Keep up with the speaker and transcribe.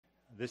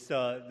This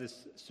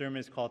sermon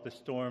is called The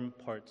Storm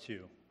Part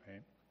 2,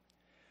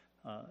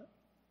 right?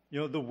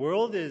 The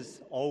world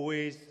is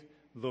always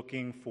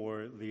looking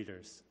for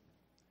leaders.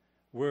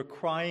 We're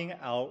crying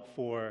out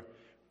for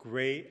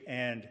great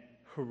and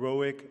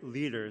heroic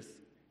leaders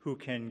who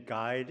can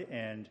guide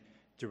and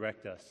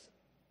direct us.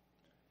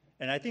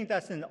 And I think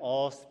that's in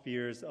all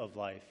spheres of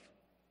life.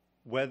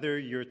 Whether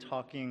you're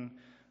talking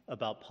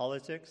about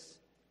politics,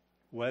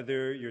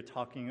 whether you're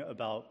talking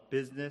about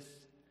business,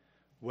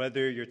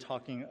 whether you're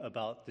talking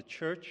about the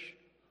church,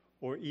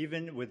 or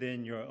even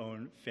within your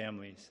own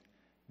families,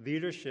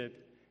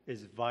 leadership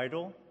is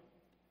vital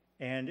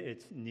and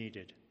it's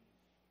needed.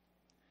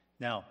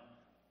 Now,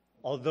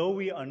 although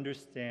we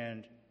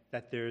understand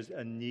that there's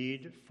a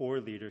need for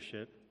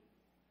leadership,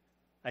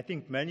 I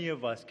think many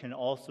of us can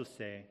also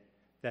say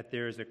that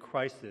there is a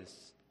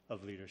crisis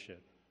of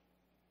leadership.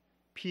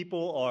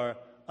 People are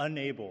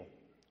unable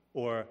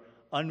or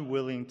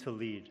unwilling to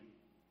lead.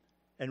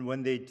 And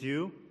when they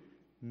do,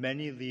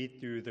 many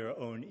lead through their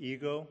own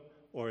ego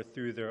or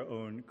through their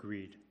own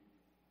greed.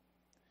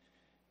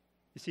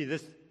 You see,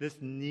 this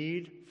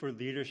need for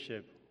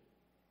leadership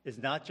is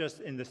not just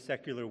in the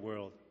secular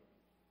world.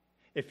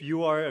 If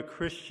you are a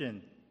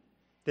Christian,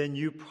 then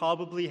you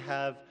probably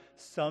have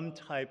some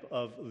type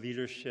of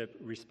leadership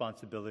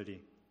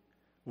responsibility,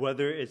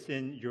 whether it's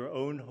in your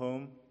own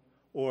home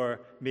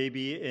or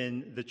maybe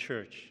in the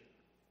church.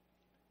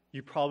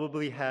 You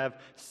probably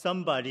have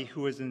somebody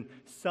who is in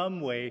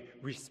some way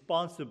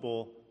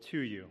responsible to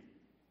you.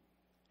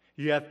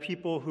 You have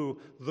people who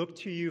look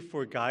to you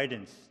for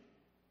guidance,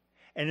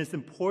 and it's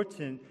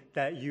important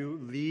that you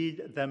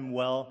lead them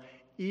well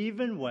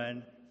even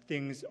when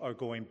things are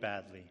going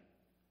badly.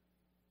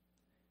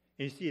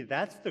 And you see,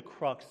 that's the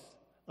crux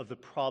of the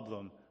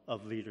problem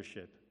of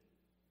leadership.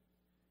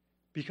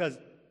 Because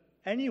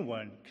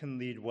anyone can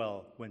lead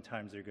well when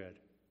times are good.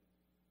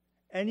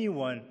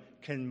 Anyone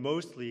can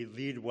mostly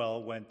lead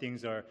well when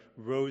things are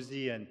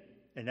rosy and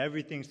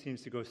everything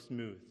seems to go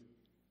smooth.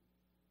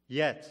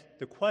 Yet,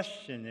 the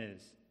question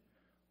is,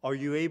 are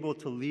you able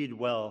to lead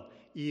well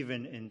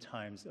even in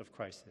times of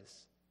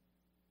crisis?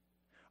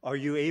 Are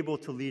you able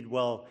to lead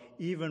well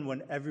even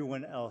when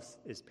everyone else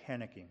is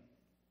panicking?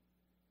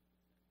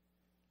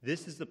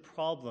 This is the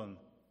problem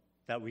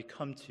that we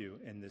come to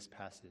in this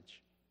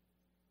passage.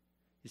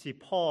 You see,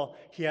 Paul,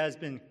 he has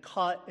been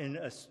caught in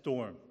a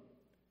storm.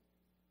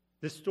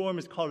 This storm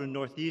is called a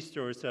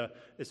northeaster, or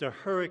it's a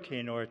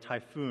hurricane or a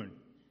typhoon.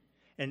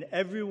 And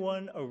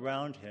everyone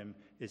around him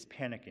is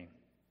panicking.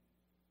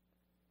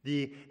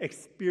 The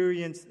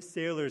experienced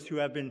sailors who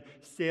have been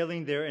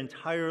sailing their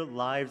entire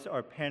lives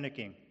are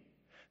panicking.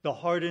 The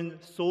hardened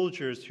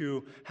soldiers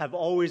who have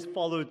always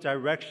followed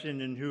direction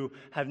and who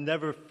have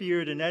never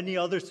feared in any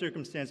other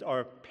circumstance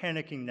are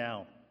panicking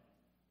now.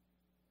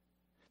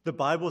 The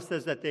Bible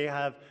says that they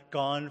have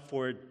gone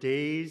for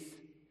days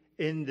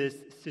in this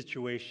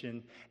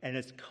situation, and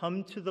it's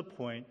come to the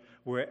point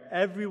where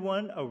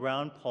everyone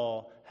around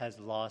Paul has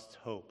lost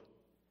hope,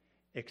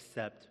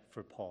 except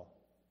for Paul.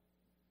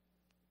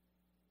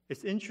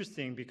 It's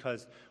interesting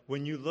because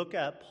when you look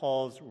at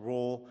Paul's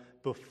role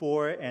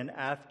before and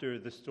after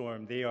the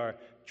storm, they are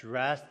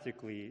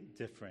drastically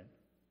different.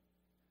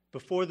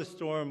 Before the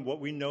storm, what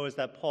we know is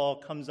that Paul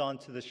comes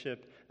onto the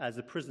ship as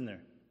a prisoner.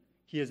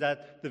 He is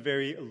at the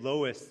very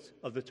lowest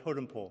of the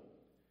totem pole.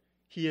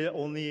 He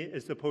only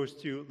is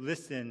supposed to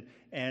listen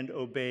and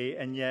obey,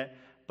 and yet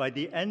by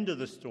the end of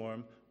the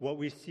storm, what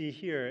we see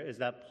here is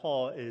that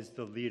Paul is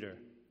the leader.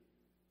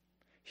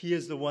 He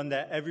is the one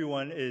that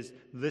everyone is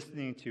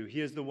listening to.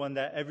 He is the one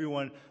that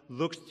everyone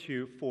looks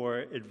to for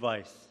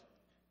advice.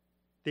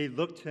 They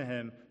look to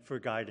him for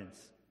guidance.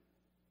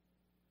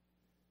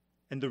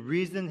 And the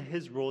reason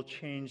his role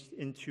changed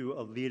into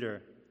a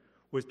leader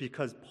was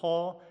because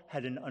Paul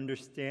had an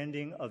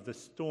understanding of the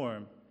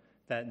storm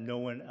that no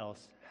one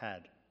else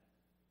had.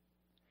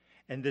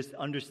 And this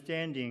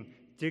understanding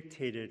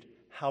dictated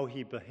how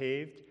he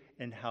behaved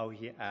and how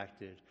he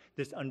acted.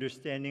 This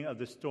understanding of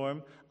the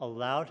storm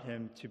allowed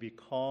him to be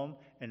calm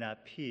and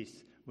at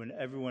peace when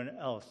everyone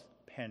else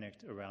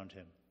panicked around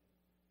him.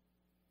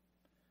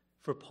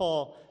 For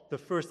Paul, the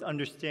first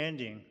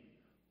understanding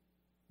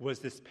was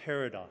this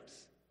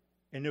paradox.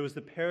 And it was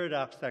the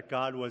paradox that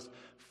God was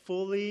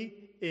fully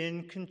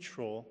in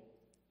control,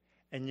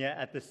 and yet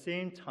at the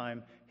same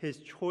time, his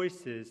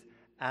choices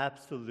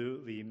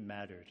absolutely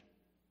mattered.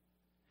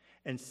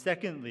 And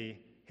secondly,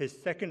 his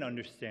second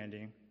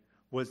understanding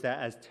was that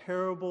as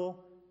terrible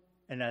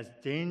and as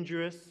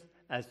dangerous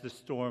as the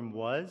storm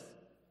was,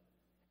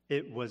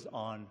 it was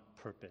on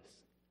purpose.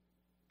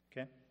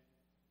 Okay?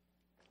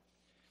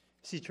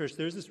 See, church,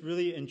 there's this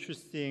really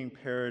interesting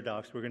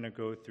paradox we're going to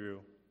go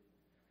through.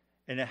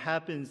 And it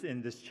happens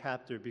in this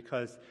chapter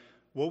because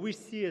what we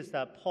see is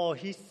that Paul,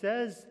 he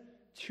says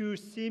two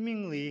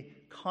seemingly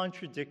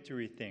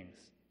contradictory things.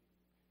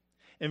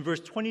 In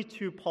verse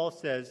 22, Paul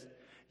says,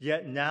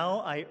 "Yet now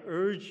I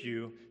urge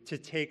you to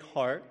take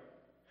heart,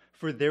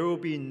 for there will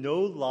be no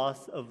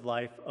loss of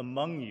life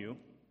among you,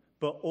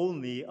 but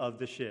only of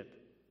the ship."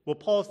 What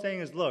Paul's saying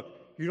is, look,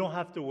 you don't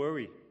have to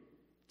worry.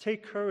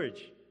 Take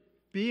courage.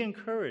 Be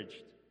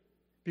encouraged.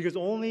 Because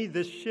only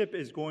this ship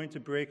is going to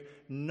break.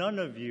 None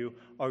of you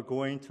are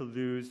going to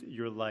lose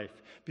your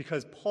life.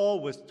 Because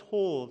Paul was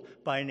told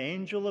by an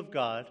angel of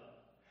God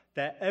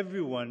that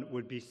everyone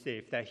would be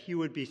safe, that he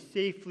would be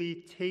safely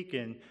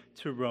taken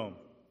to Rome.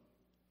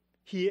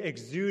 He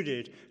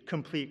exuded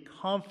complete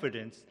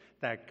confidence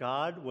that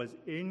God was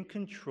in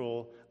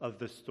control of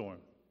the storm.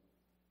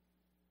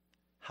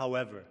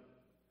 However,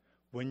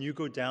 when you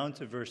go down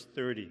to verse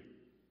 30,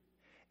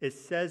 it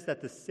says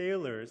that the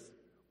sailors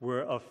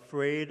were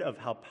afraid of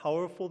how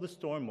powerful the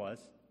storm was,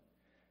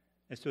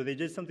 and so they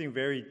did something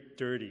very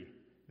dirty.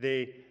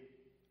 They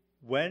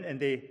went and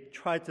they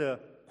tried to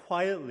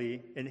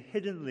quietly and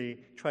hiddenly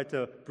try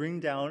to bring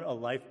down a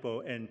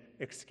lifeboat and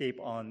escape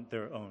on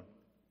their own.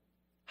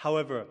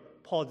 However,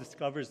 Paul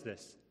discovers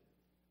this,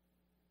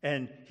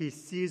 and he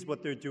sees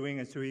what they're doing,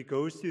 and so he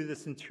goes to the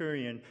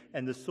centurion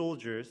and the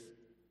soldiers,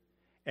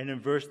 and in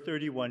verse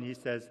 31 he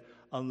says,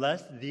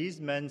 "Unless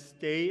these men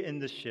stay in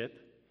the ship,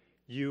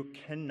 you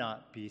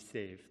cannot be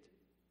saved."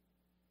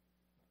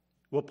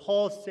 What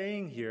Paul's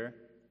saying here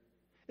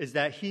is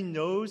that he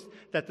knows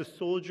that the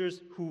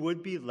soldiers who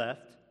would be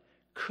left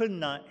could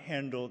not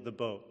handle the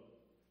boat.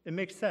 It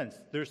makes sense.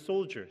 They're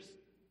soldiers.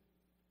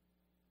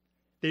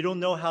 They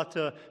don't know how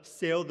to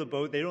sail the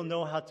boat. They don't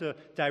know how to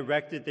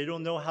direct it. They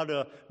don't know how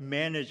to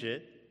manage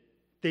it.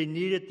 They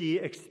needed the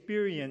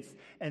experience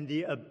and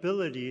the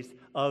abilities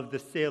of the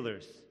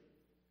sailors.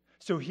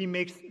 So he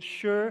makes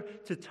sure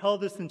to tell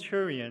the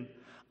centurion,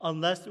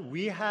 unless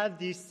we have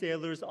these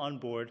sailors on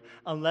board,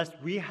 unless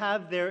we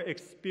have their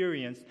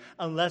experience,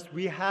 unless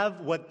we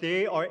have what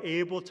they are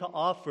able to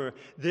offer,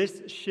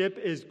 this ship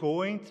is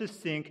going to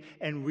sink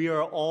and we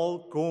are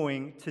all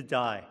going to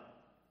die.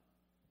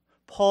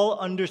 Paul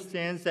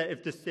understands that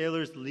if the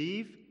sailors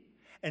leave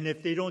and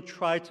if they don't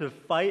try to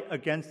fight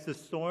against the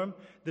storm,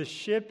 the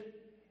ship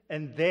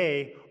and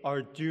they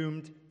are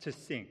doomed to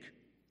sink.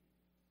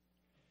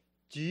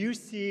 Do you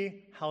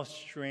see how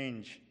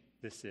strange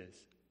this is?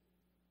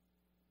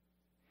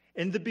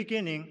 In the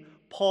beginning,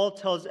 Paul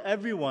tells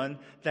everyone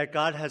that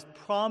God has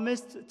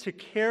promised to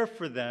care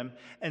for them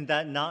and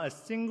that not a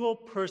single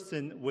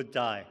person would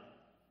die.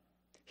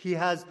 He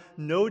has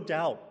no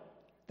doubt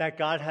that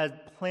God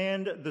had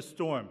planned the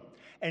storm,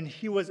 and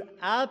he was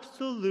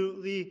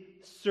absolutely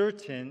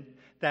certain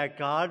that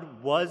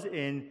God was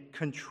in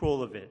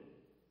control of it.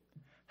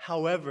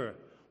 However,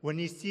 when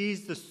he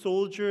sees the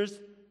soldiers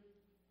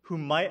who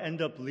might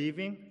end up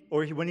leaving,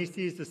 or when he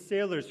sees the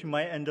sailors who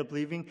might end up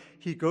leaving,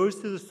 he goes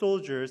to the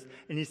soldiers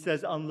and he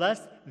says,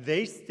 unless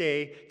they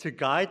stay to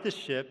guide the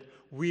ship,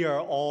 we are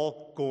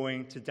all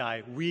going to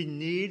die. We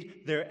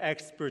need their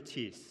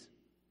expertise.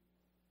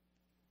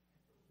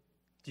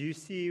 Do you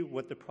see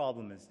what the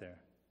problem is there?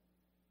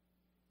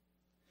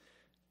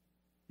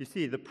 You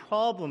see, the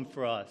problem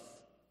for us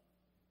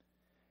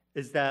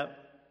is that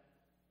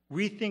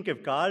we think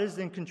if God is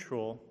in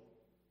control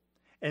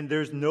and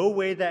there's no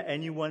way that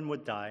anyone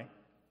would die,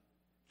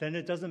 then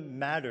it doesn't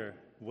matter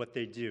what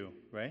they do,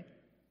 right?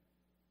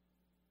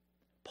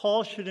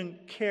 Paul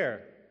shouldn't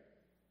care.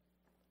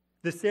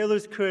 The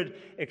sailors could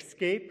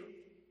escape.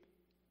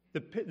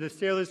 The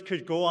sailors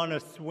could go on a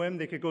swim.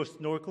 They could go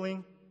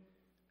snorkeling.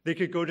 They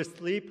could go to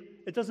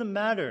sleep. It doesn't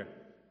matter.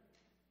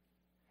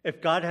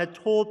 If God had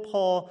told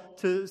Paul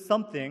to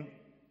something,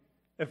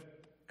 if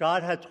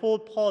God had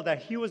told Paul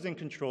that he was in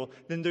control,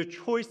 then their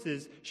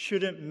choices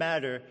shouldn't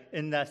matter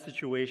in that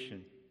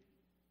situation.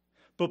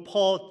 But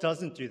Paul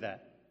doesn't do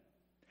that.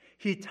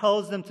 He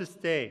tells them to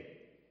stay.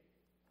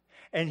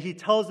 And he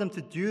tells them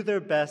to do their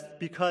best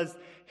because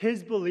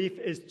his belief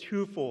is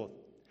twofold.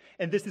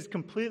 And this is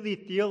completely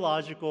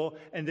theological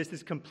and this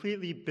is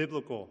completely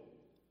biblical.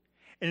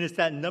 And it's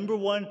that number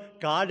one,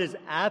 God is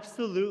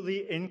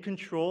absolutely in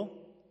control.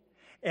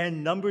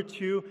 And number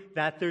two,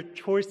 that their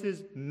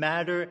choices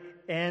matter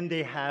and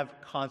they have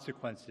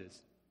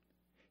consequences.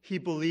 He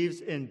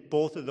believes in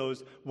both of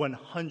those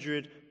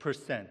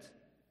 100%.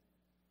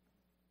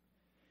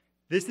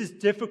 This is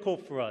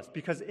difficult for us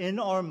because in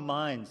our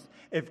minds,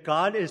 if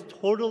God is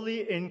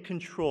totally in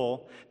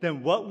control,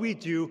 then what we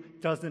do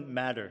doesn't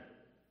matter.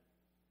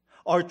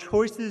 Our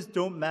choices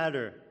don't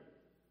matter.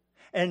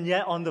 And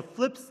yet on the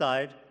flip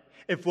side,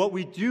 if what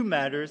we do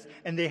matters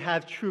and they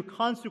have true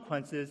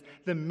consequences,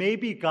 then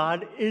maybe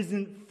God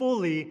isn't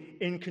fully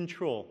in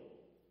control.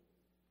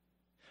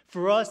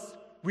 For us,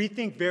 we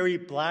think very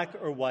black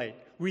or white.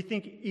 We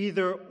think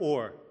either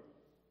or.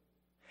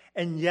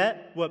 And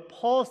yet, what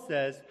Paul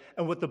says,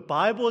 and what the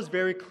Bible is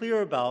very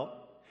clear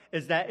about,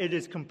 is that it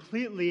is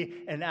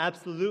completely and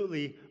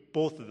absolutely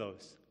both of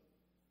those.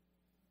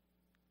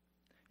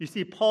 You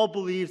see, Paul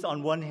believes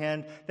on one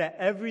hand that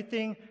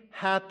everything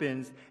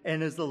happens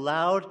and is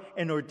allowed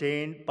and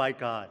ordained by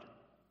God.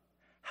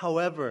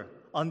 However,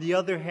 on the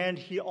other hand,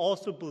 he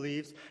also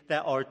believes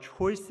that our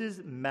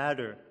choices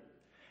matter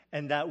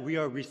and that we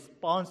are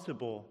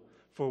responsible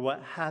for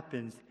what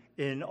happens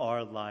in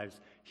our lives.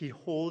 He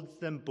holds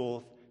them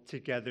both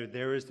together.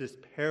 There is this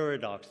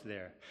paradox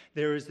there.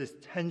 There is this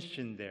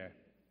tension there.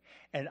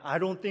 And I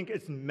don't think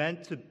it's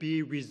meant to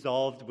be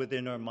resolved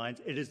within our minds.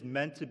 It is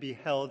meant to be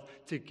held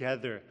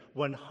together,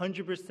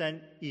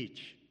 100%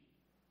 each.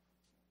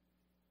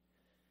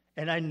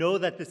 And I know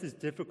that this is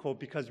difficult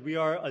because we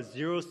are a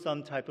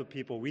zero-sum type of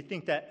people. We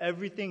think that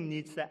everything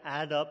needs to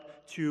add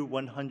up to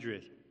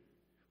 100.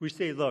 We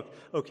say, look,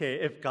 okay,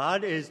 if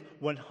God is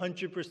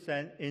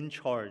 100% in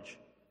charge,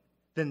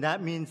 then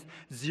that means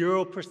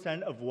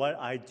 0% of what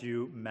I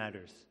do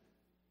matters.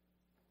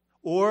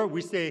 Or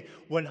we say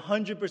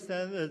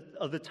 100%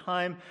 of the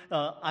time,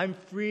 I'm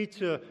free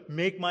to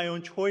make my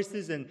own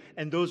choices, and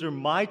those are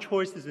my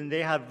choices, and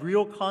they have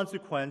real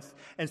consequence.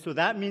 And so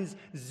that means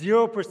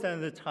 0%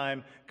 of the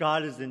time,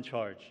 God is in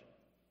charge.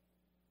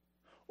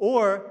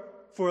 Or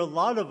for a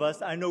lot of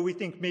us, I know we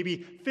think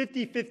maybe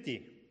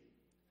 50-50.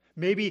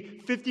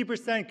 Maybe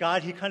 50%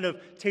 God, he kind of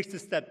takes a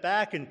step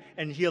back and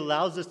he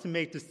allows us to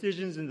make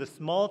decisions in the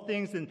small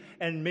things.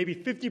 And maybe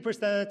 50%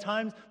 of the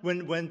times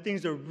when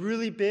things are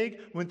really big,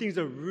 when things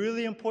are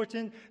really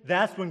important,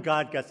 that's when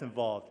God gets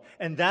involved.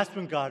 And that's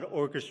when God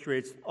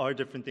orchestrates our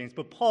different things.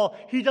 But Paul,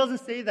 he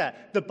doesn't say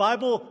that. The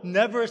Bible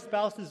never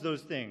espouses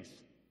those things.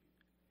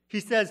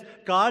 He says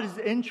God is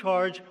in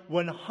charge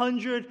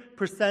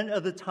 100%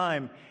 of the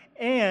time.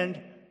 And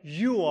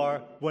you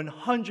are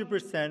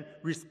 100%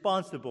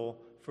 responsible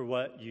for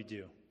what you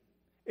do.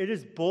 It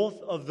is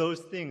both of those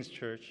things,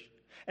 church.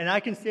 And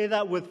I can say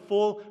that with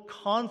full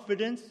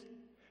confidence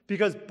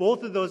because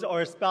both of those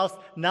are espoused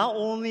not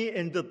only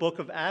in the book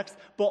of Acts,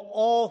 but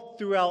all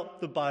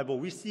throughout the Bible.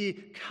 We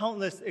see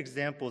countless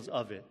examples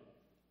of it.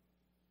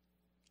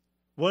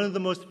 One of the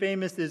most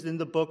famous is in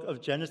the book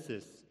of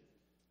Genesis.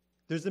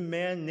 There's a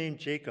man named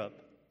Jacob,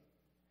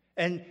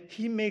 and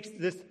he makes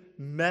this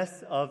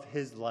mess of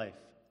his life.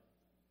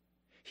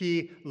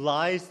 He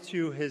lies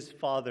to his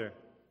father.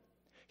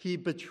 He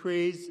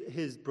betrays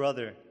his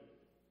brother.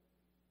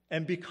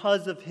 And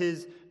because of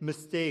his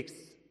mistakes,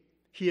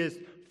 he is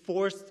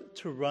forced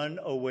to run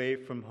away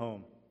from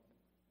home.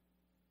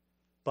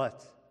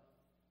 But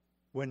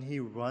when he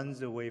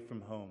runs away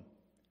from home,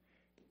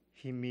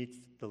 he meets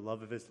the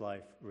love of his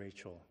life,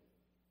 Rachel.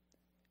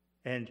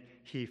 And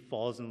he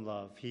falls in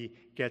love. He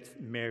gets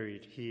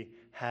married. He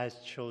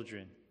has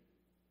children.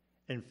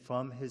 And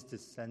from his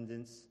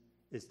descendants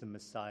is the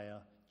Messiah,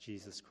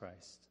 Jesus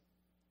Christ.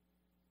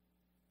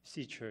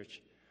 See,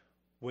 church,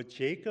 what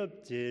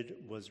Jacob did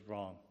was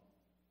wrong.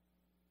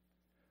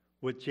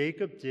 What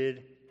Jacob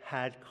did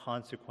had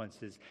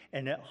consequences,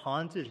 and it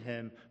haunted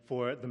him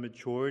for the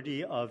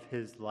majority of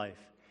his life.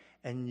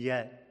 And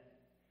yet,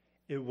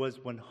 it was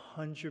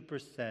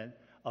 100%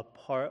 a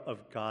part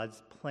of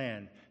God's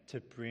plan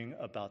to bring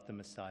about the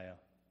Messiah.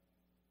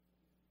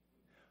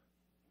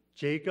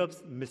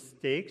 Jacob's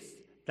mistakes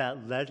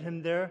that led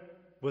him there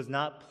was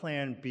not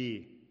plan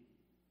B.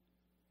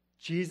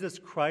 Jesus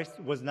Christ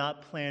was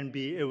not plan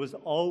B. It was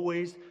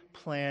always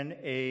plan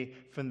A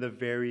from the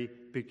very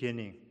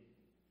beginning.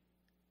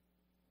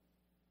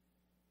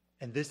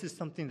 And this is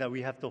something that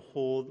we have to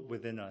hold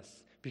within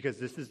us because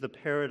this is the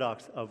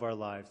paradox of our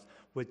lives.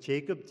 What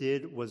Jacob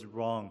did was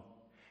wrong,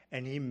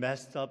 and he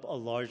messed up a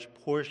large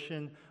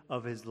portion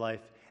of his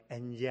life,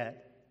 and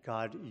yet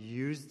God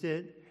used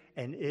it,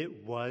 and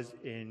it was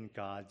in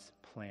God's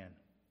plan.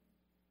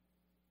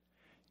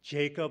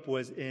 Jacob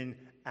was in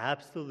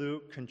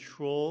absolute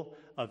control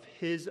of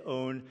his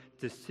own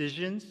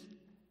decisions,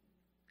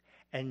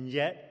 and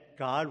yet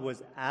God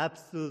was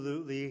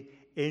absolutely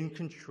in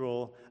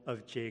control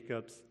of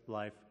Jacob's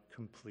life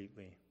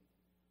completely.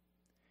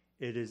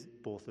 It is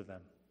both of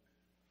them.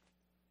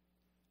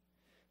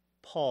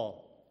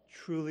 Paul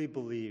truly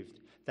believed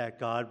that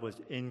God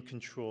was in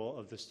control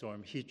of the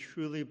storm. He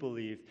truly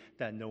believed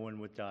that no one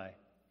would die.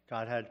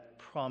 God had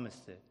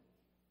promised it.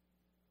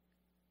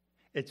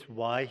 It's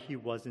why he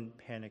wasn't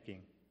panicking.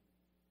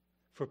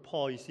 For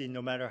Paul, you see,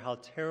 no matter how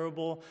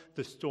terrible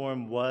the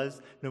storm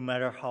was, no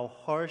matter how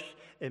harsh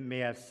it may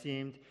have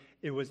seemed,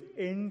 it was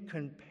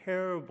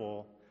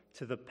incomparable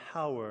to the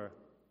power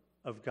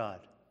of God.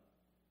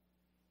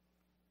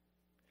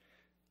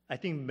 I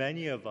think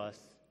many of us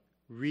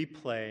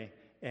replay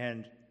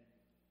and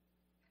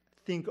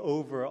think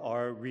over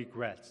our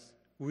regrets.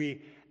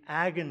 We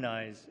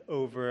agonize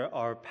over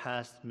our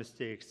past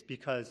mistakes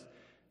because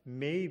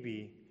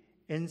maybe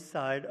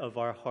inside of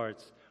our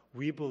hearts,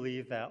 we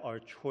believe that our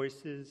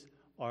choices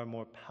are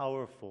more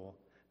powerful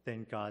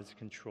than God's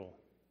control.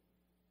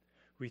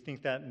 We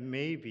think that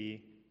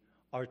maybe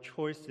our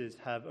choices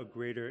have a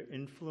greater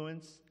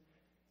influence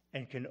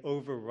and can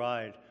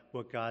override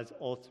what God's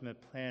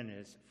ultimate plan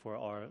is for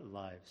our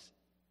lives.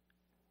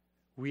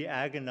 We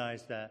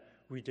agonize that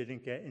we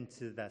didn't get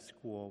into that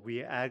school.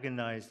 We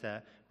agonize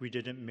that we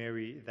didn't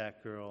marry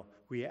that girl.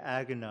 We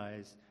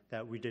agonize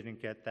that we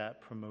didn't get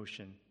that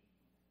promotion.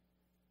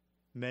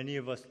 Many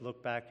of us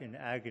look back in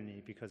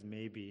agony because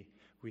maybe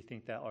we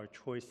think that our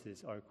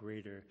choices are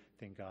greater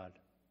than God.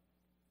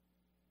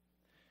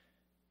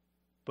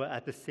 But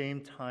at the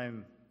same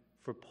time,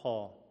 for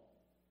Paul,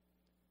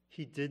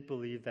 he did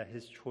believe that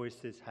his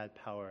choices had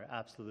power,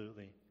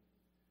 absolutely.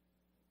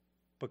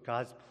 But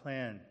God's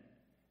plan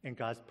and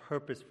God's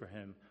purpose for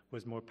him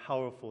was more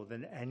powerful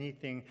than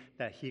anything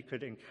that he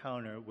could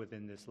encounter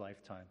within this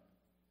lifetime.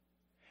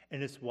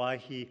 And it's why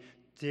he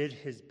did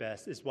his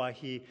best. It's why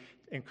he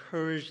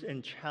encouraged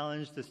and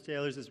challenged the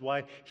sailors. It's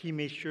why he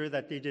made sure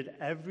that they did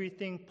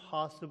everything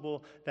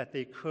possible that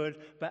they could.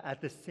 But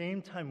at the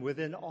same time,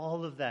 within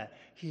all of that,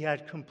 he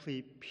had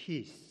complete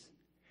peace.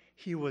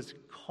 He was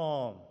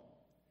calm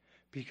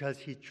because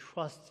he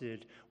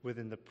trusted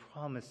within the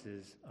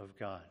promises of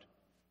God.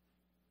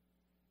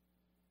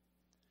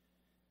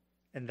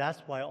 And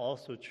that's why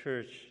also,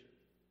 church,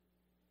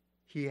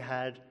 he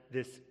had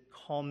this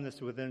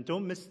calmness within.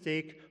 Don't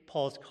mistake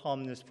Paul's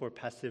calmness for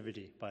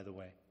passivity, by the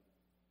way.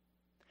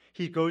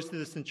 He goes to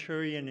the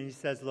centurion and he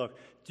says, look,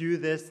 do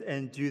this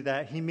and do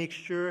that. He makes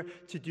sure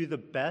to do the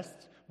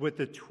best with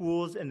the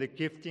tools and the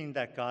gifting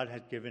that God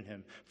had given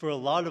him. For a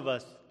lot of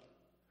us,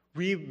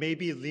 we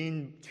maybe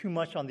lean too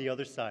much on the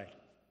other side.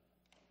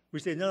 We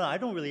say, no, I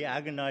don't really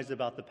agonize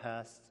about the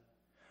past.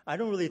 I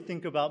don't really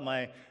think about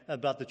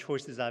the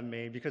choices I've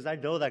made because I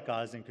know that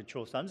God is in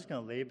control. So I'm just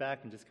going to lay back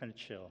and just kind of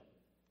chill.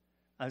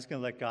 I'm just going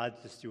to let God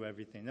just do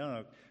everything.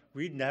 No,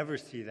 we never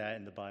see that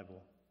in the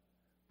Bible.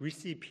 We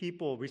see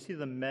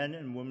the men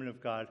and women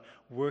of God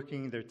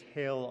working their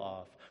tail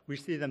off. We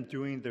see them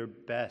doing their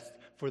best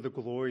for the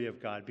glory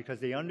of God because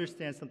they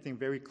understand something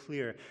very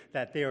clear,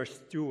 that they are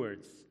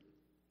stewards.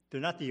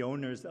 They're not the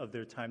owners of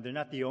their time. They're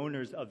not the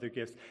owners of their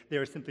gifts. They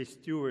are simply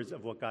stewards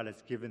of what God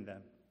has given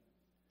them.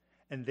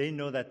 And they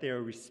know that they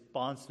are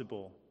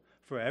responsible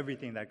for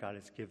everything that God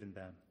has given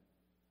them.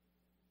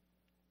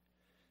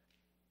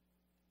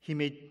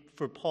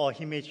 For Paul,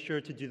 he made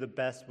sure to do the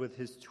best with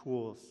his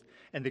tools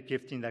and the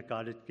gifting that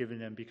God had given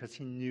him because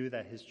he knew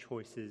that his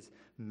choices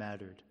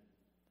mattered.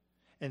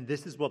 And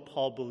this is what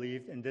Paul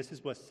believed, and this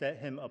is what set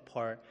him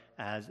apart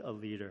as a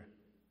leader.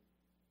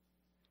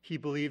 He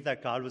believed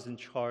that God was in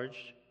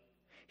charge.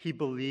 He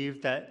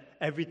believed that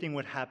everything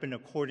would happen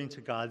according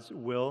to God's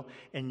will,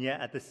 and yet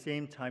at the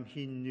same time,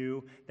 he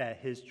knew that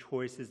his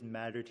choices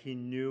mattered. He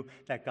knew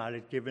that God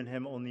had given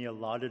him only a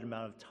allotted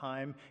amount of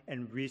time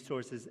and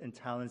resources and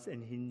talents,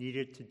 and he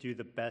needed to do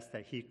the best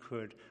that he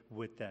could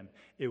with them.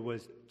 It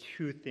was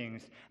two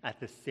things at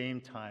the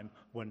same time,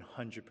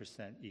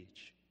 100%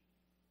 each.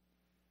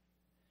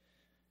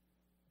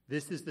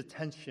 This is the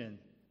tension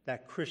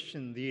that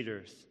Christian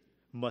leaders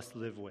must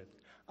live with.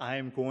 I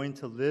am going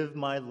to live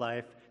my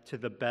life to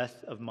the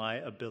best of my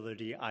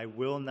ability. I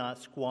will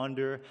not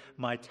squander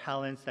my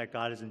talents that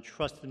God has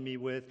entrusted me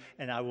with,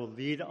 and I will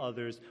lead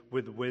others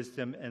with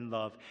wisdom and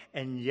love.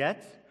 And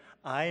yet,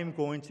 I am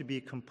going to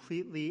be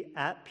completely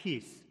at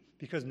peace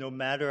because no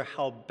matter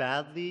how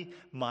badly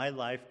my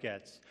life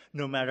gets,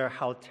 no matter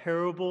how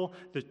terrible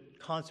the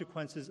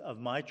consequences of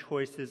my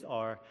choices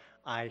are,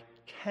 I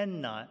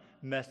cannot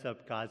mess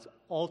up God's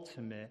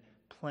ultimate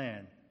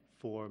plan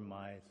for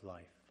my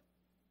life.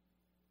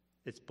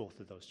 It's both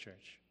of those,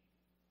 church.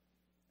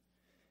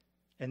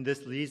 And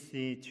this leads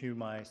me to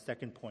my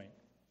second point.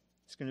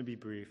 It's going to be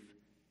brief.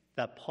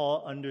 That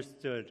Paul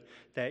understood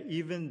that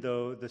even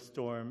though the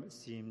storm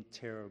seemed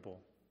terrible,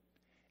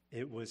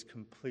 it was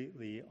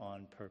completely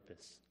on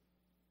purpose.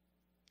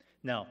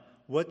 Now,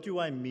 what do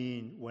I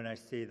mean when I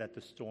say that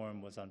the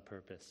storm was on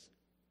purpose?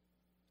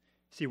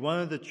 See, one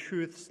of the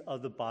truths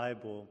of the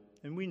Bible,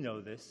 and we know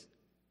this,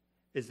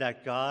 is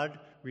that God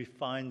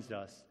refines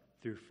us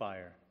through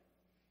fire.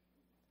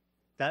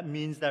 That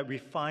means that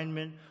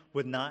refinement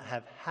would not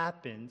have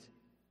happened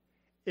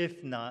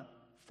if not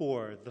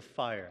for the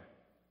fire.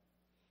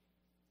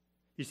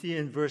 You see,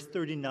 in verse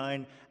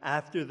 39,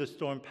 after the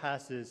storm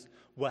passes,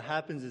 what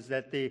happens is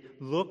that they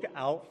look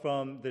out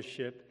from the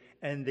ship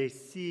and they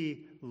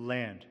see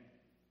land.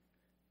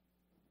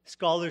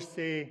 Scholars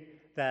say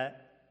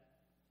that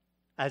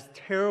as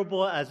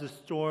terrible as the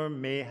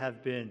storm may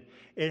have been,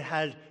 it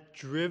had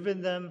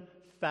driven them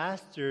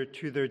faster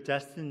to their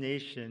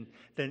destination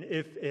than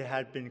if it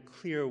had been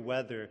clear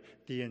weather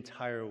the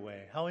entire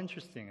way. How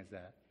interesting is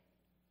that?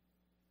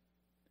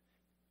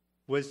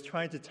 What it's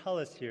trying to tell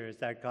us here is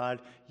that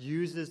God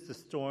uses the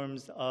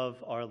storms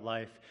of our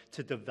life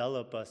to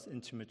develop us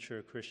into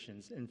mature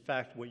Christians. In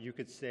fact, what you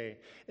could say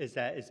is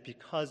that it's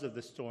because of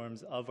the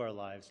storms of our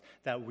lives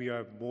that we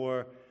are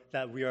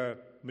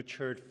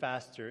matured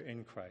faster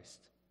in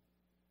Christ.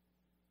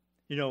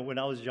 You know, when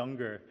I was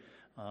younger,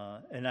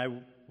 and I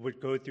would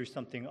go through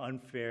something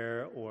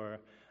unfair or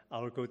I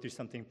would go through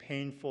something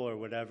painful or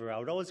whatever, I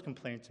would always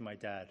complain to my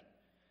dad.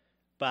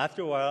 But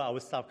after a while, I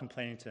would stop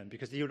complaining to him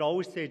because he would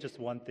always say just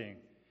one thing.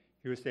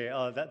 He would say,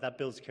 oh, that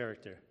builds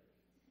character.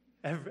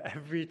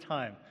 Every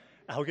time.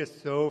 I would get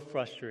so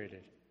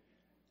frustrated.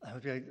 I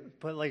would be like,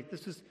 but like,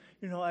 this is,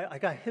 I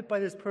got hit by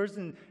this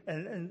person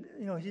and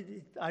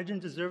I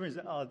didn't deserve it. He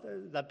said, oh,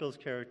 that builds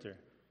character.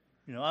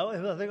 I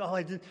was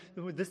like,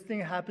 this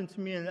thing happened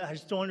to me, and I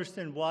just don't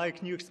understand why.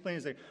 Can you explain?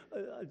 It's like,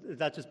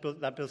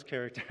 that builds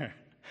character.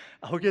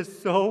 I would get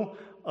so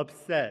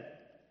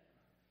upset.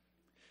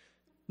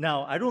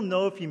 Now, I don't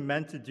know if he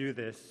meant to do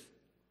this,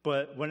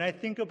 but when I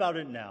think about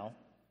it now,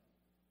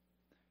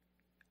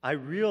 I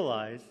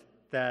realize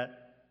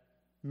that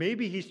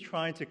maybe he's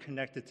trying to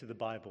connect it to the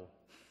Bible.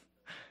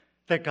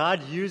 That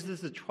God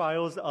uses the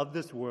trials of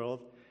this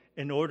world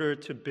in order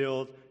to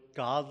build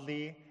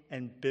godly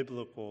and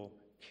biblical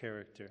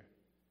character.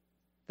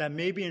 That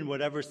maybe in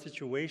whatever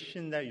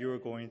situation that you're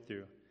going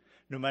through,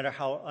 no matter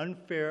how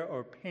unfair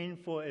or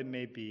painful it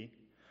may be,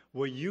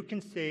 what you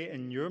can say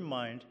in your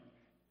mind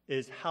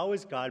is, how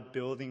is God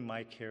building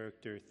my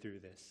character through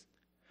this?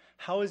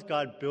 How is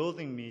God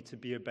building me to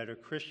be a better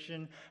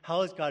Christian?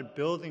 How is God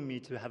building me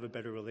to have a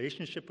better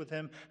relationship with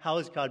Him? How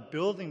is God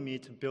building me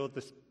to build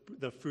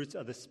the fruits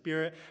of the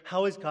Spirit?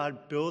 How is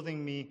God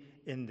building me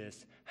in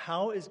this?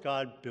 How is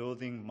God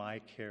building my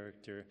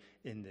character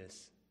in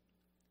this?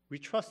 We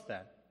trust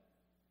that.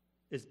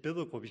 It's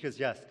biblical because,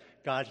 yes,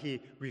 God,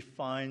 He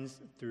refines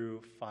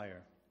through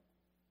fire.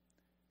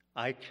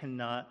 I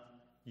cannot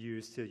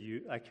wait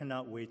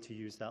to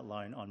use that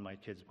line on my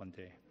kids one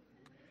day.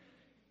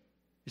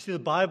 You see, the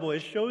Bible, it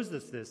shows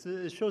us this.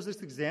 It shows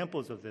us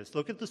examples of this.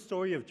 Look at the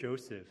story of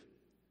Joseph.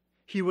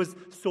 He was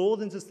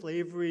sold into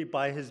slavery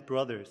by his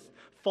brothers,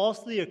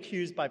 falsely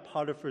accused by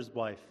Potiphar's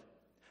wife,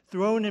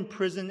 thrown in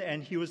prison,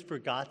 and he was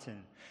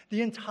forgotten.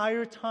 The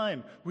entire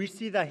time, we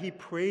see that he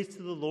prays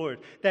to the Lord,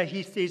 that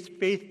he stays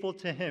faithful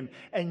to Him,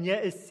 and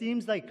yet it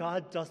seems like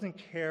God doesn't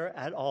care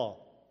at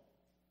all.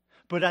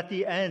 But at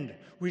the end,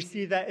 we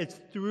see that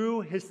it's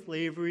through his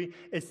slavery,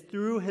 it's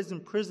through his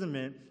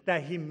imprisonment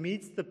that he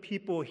meets the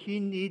people he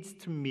needs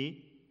to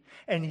meet,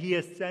 and he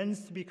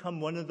ascends to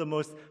become one of the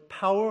most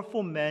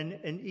powerful men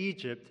in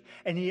Egypt,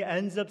 and he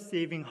ends up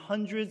saving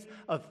hundreds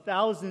of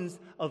thousands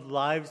of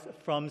lives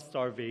from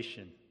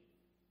starvation.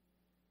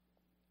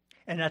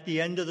 And at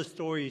the end of the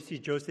story, you see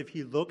Joseph,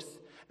 he looks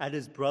at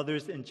his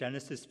brothers in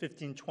Genesis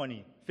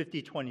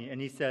 50:20,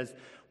 and he says,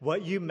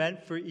 "What you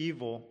meant for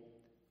evil,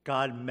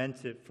 God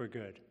meant it for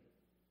good."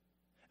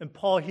 And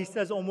Paul, he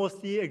says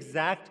almost the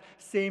exact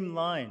same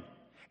line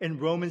in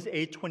Romans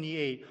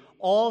 8:28.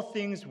 All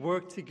things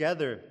work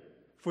together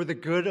for the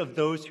good of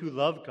those who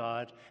love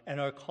God and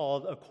are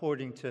called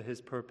according to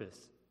His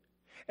purpose.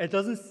 It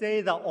doesn't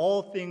say that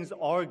all things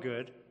are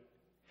good.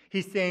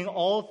 He's saying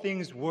all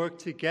things work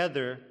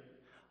together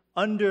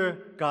under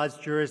God's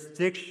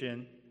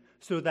jurisdiction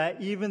so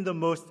that even the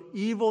most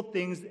evil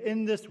things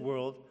in this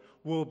world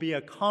will be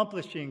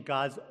accomplishing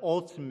God's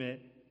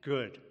ultimate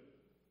good.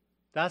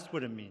 That's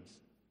what it means.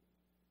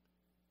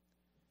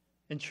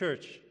 In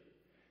church,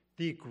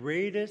 the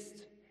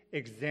greatest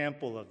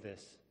example of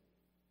this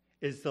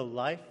is the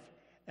life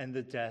and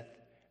the death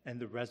and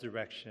the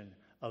resurrection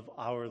of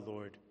our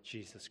Lord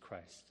Jesus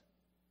Christ.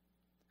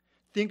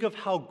 Think of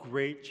how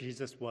great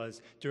Jesus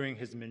was during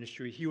His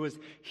ministry. He was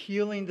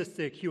healing the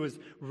sick. He was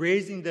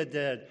raising the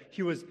dead.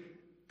 He was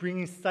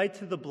bringing sight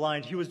to the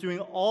blind. He was doing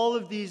all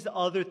of these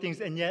other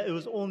things, and yet it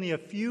was only a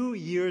few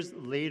years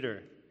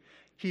later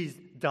He's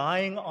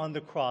dying on the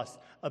cross,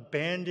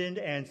 abandoned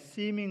and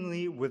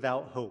seemingly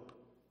without hope.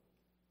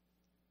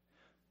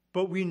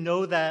 But we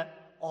know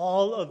that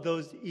all of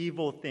those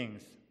evil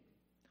things,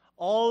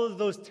 all of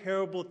those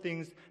terrible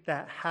things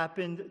that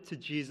happened to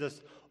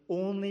Jesus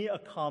only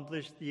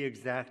accomplished the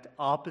exact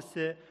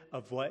opposite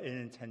of what it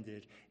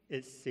intended.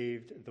 It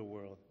saved the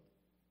world.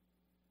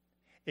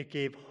 It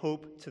gave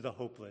hope to the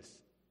hopeless.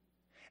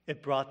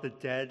 It brought the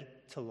dead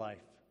to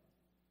life.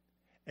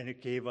 And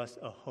it gave us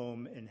a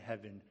home in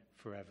heaven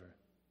forever.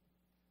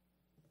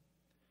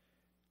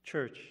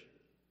 Church,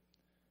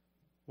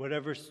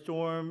 whatever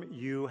storm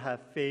you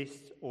have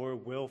faced or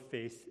will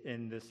face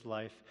in this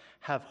life,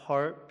 have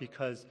heart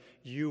because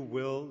you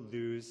will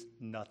lose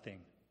nothing.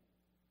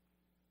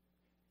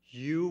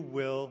 You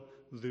will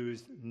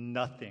lose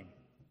nothing.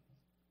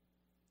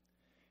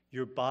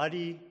 Your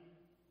body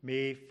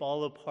may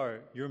fall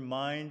apart. Your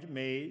mind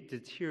may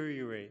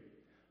deteriorate.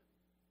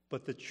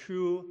 But the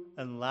true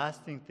and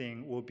lasting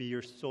thing will be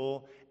your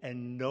soul,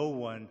 and no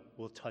one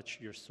will touch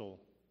your soul.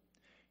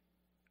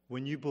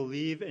 When you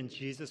believe in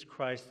Jesus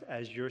Christ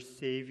as your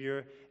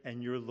Savior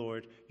and your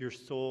Lord, your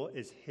soul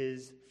is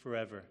His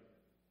forever.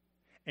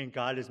 And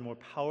God is more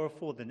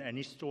powerful than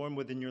any storm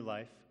within your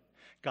life.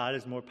 God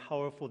is more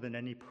powerful than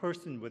any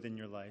person within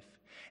your life.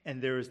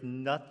 And there is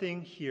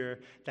nothing here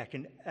that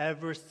can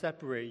ever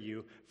separate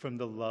you from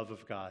the love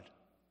of God.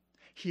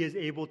 He is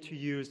able to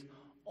use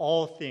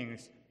all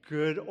things,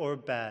 good or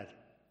bad,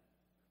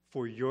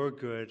 for your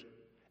good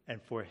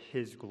and for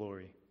His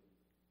glory.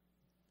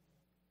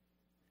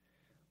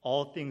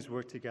 All things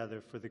work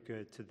together for the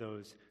good to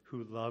those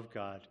who love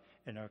God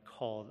and are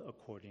called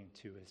according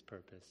to His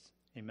purpose.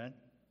 Amen?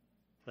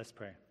 Let's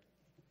pray.